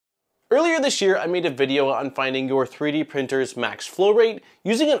Earlier this year, I made a video on finding your 3D printer's max flow rate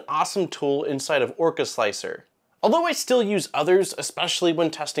using an awesome tool inside of OrcaSlicer. Although I still use others, especially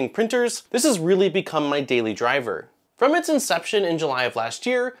when testing printers, this has really become my daily driver. From its inception in July of last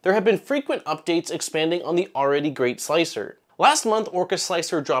year, there have been frequent updates expanding on the already great slicer. Last month,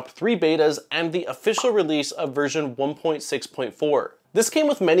 OrcaSlicer dropped 3 betas and the official release of version 1.6.4. This came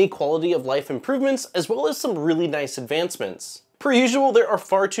with many quality of life improvements as well as some really nice advancements. Per usual, there are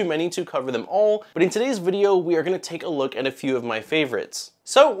far too many to cover them all, but in today's video, we are going to take a look at a few of my favorites.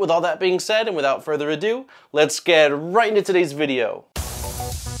 So with all that being said, and without further ado, let's get right into today's video.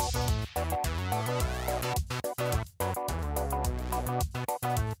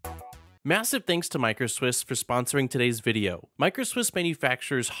 Massive thanks to MicroSwiss for sponsoring today's video. MicroSwiss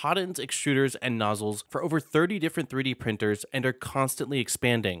manufactures hot ends, extruders, and nozzles for over 30 different 3D printers and are constantly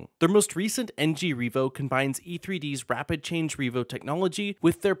expanding. Their most recent NG Revo combines E3D's Rapid Change Revo technology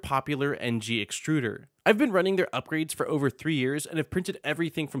with their popular NG extruder. I've been running their upgrades for over 3 years and have printed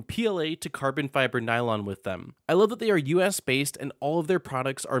everything from PLA to carbon fiber nylon with them. I love that they are US based and all of their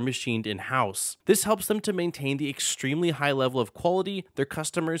products are machined in-house. This helps them to maintain the extremely high level of quality their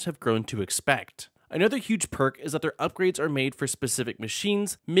customers have grown to expect. Another huge perk is that their upgrades are made for specific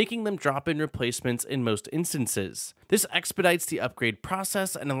machines, making them drop-in replacements in most instances. This expedites the upgrade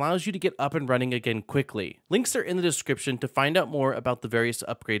process and allows you to get up and running again quickly. Links are in the description to find out more about the various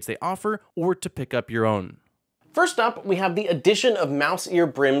upgrades they offer or to pick up your own. First up, we have the addition of mouse ear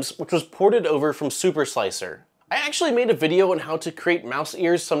brims, which was ported over from OrcaSlicer. I actually made a video on how to create mouse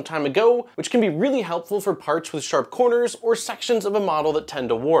ears some time ago, which can be really helpful for parts with sharp corners or sections of a model that tend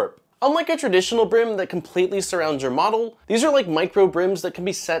to warp. Unlike a traditional brim that completely surrounds your model, these are like micro brims that can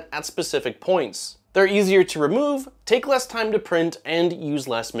be set at specific points. They're easier to remove, take less time to print, and use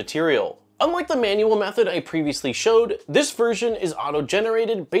less material. Unlike the manual method I previously showed, this version is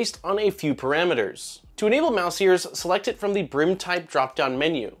auto-generated based on a few parameters. To enable mouse ears, select it from the brim type drop-down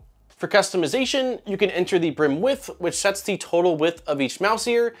menu. For customization, you can enter the brim width, which sets the total width of each mouse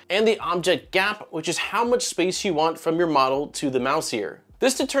ear, and the object gap, which is how much space you want from your model to the mouse ear.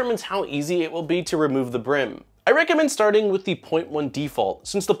 This determines how easy it will be to remove the brim. I recommend starting with the 0.1 default.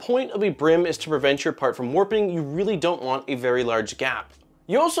 Since the point of a brim is to prevent your part from warping, you really don't want a very large gap.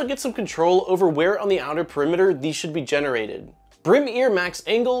 You also get some control over where on the outer perimeter these should be generated. Brim ear max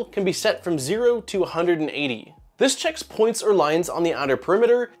angle can be set from 0 to 180. This checks points or lines on the outer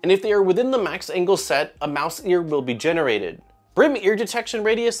perimeter, and if they are within the max angle set, a mouse ear will be generated. Brim ear detection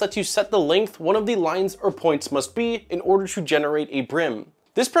radius lets you set the length one of the lines or points must be in order to generate a brim.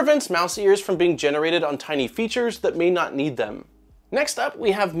 This prevents mouse ears from being generated on tiny features that may not need them. Next up,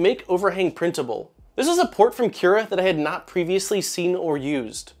 we have Make Overhang Printable. This is a port from Cura that I had not previously seen or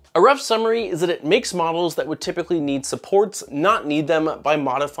used. A rough summary is that it makes models that would typically need supports not need them by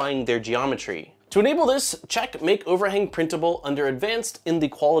modifying their geometry. To enable this, check Make Overhang Printable under Advanced in the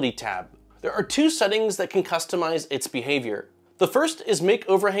Quality tab. There are 2 settings that can customize its behavior. The first is Make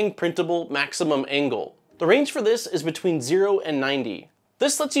Overhang Printable Maximum Angle. The range for this is between 0 and 90.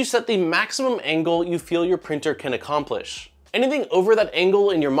 This lets you set the maximum angle you feel your printer can accomplish. Anything over that angle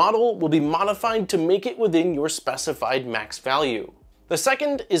in your model will be modified to make it within your specified max value. The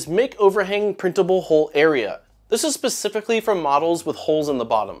second is Make Overhang Printable Hole Area. This is specifically for models with holes in the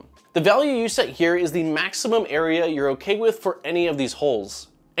bottom. The value you set here is the maximum area you're okay with for any of these holes.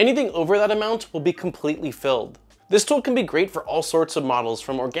 Anything over that amount will be completely filled. This tool can be great for all sorts of models,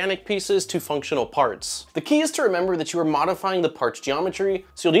 from organic pieces to functional parts. The key is to remember that you are modifying the part's geometry,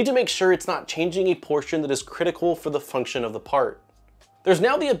 so you'll need to make sure it's not changing a portion that is critical for the function of the part. There's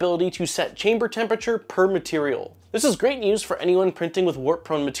now the ability to set chamber temperature per material. This is great news for anyone printing with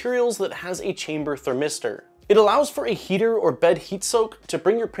warp-prone materials that has a chamber thermistor. It allows for a heater or bed heat soak to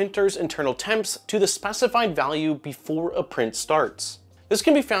bring your printer's internal temps to the specified value before a print starts. This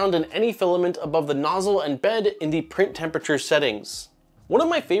can be found in any filament above the nozzle and bed in the print temperature settings. One of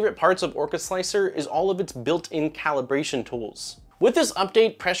my favorite parts of OrcaSlicer is all of its built-in calibration tools. With this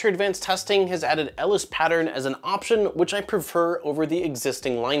update, Pressure Advanced Testing has added Ellis pattern as an option, which I prefer over the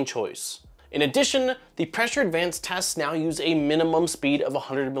existing line choice. In addition, the Pressure Advanced tests now use a minimum speed of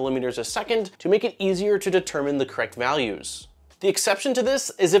 100 millimeters a second to make it easier to determine the correct values. The exception to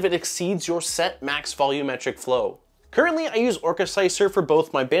this is if it exceeds your set max volumetric flow. Currently, I use OrcaSlicer for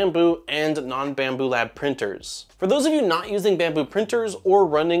both my Bamboo and non-Bamboo Lab printers. For those of you not using Bamboo printers or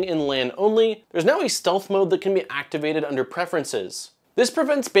running in LAN only, there's now a stealth mode that can be activated under Preferences. This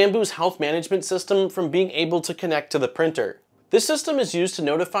prevents Bamboo's health management system from being able to connect to the printer. This system is used to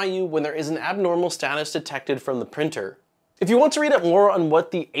notify you when there is an abnormal status detected from the printer. If you want to read up more on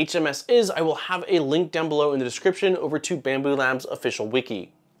what the HMS is, I will have a link down below in the description over to Bamboo Lab's official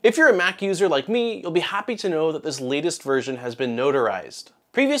wiki. If you're a Mac user like me, you'll be happy to know that this latest version has been notarized.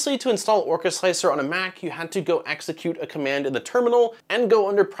 Previously, to install OrcaSlicer on a Mac, you had to go execute a command in the terminal and go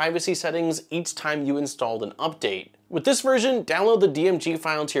under privacy settings each time you installed an update. With this version, download the DMG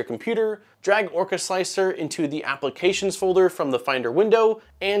file to your computer, drag OrcaSlicer into the applications folder from the Finder window,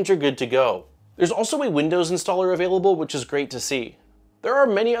 and you're good to go. There's also a Windows installer available, which is great to see. There are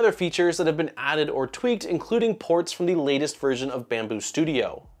many other features that have been added or tweaked, including ports from the latest version of Bamboo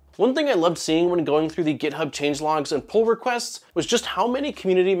Studio. One thing I loved seeing when going through the GitHub changelogs and pull requests was just how many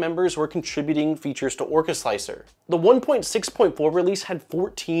community members were contributing features to OrcaSlicer. The 1.6.4 release had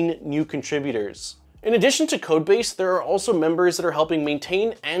 14 new contributors. In addition to codebase, there are also members that are helping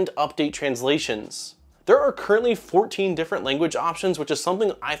maintain and update translations. There are currently 14 different language options, which is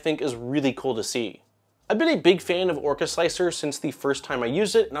something I think is really cool to see. I've been a big fan of OrcaSlicer since the first time I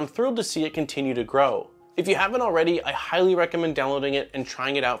used it, and I'm thrilled to see it continue to grow. If you haven't already, I highly recommend downloading it and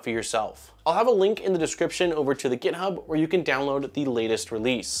trying it out for yourself. I'll have a link in the description over to the GitHub where you can download the latest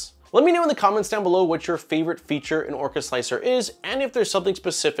release. Let me know in the comments down below what your favorite feature in OrcaSlicer is, and if there's something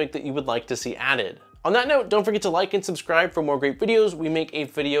specific that you would like to see added. On that note, don't forget to like and subscribe for more great videos. We make a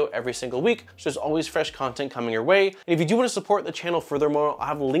video every single week, so there's always fresh content coming your way. And if you do want to support the channel furthermore, I'll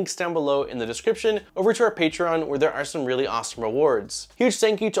have links down below in the description over to our Patreon where there are some really awesome rewards. Huge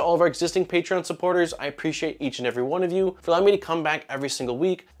thank you to all of our existing Patreon supporters. I appreciate each and every one of you for allowing me to come back every single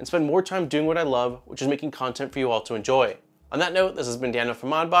week and spend more time doing what I love, which is making content for you all to enjoy. On that note, this has been Daniel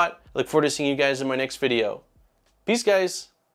from ModBot. I look forward to seeing you guys in my next video. Peace, guys.